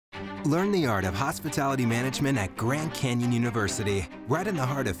Learn the art of hospitality management at Grand Canyon University, right in the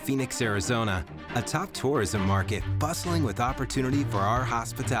heart of Phoenix, Arizona, a top tourism market bustling with opportunity for our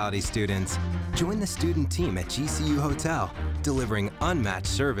hospitality students. Join the student team at GCU Hotel, delivering unmatched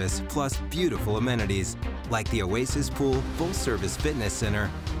service plus beautiful amenities like the Oasis Pool, full-service fitness center,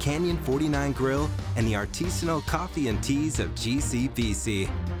 Canyon 49 Grill, and the artisanal coffee and teas of GCPC.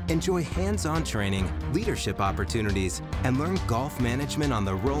 Enjoy hands-on training, leadership opportunities, and learn golf management on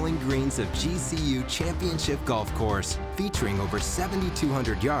the rolling greens of GCU Championship Golf Course, featuring over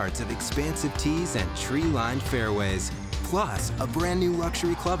 7,200 yards of expansive tees and tree-lined fairways. Plus, a brand new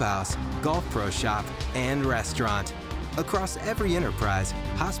luxury clubhouse, golf pro shop, and restaurant. Across every enterprise,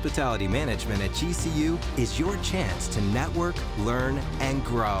 hospitality management at GCU is your chance to network, learn, and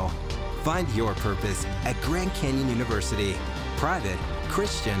grow. Find your purpose at Grand Canyon University. Private,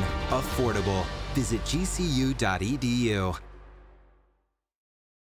 Christian, affordable. Visit gcu.edu.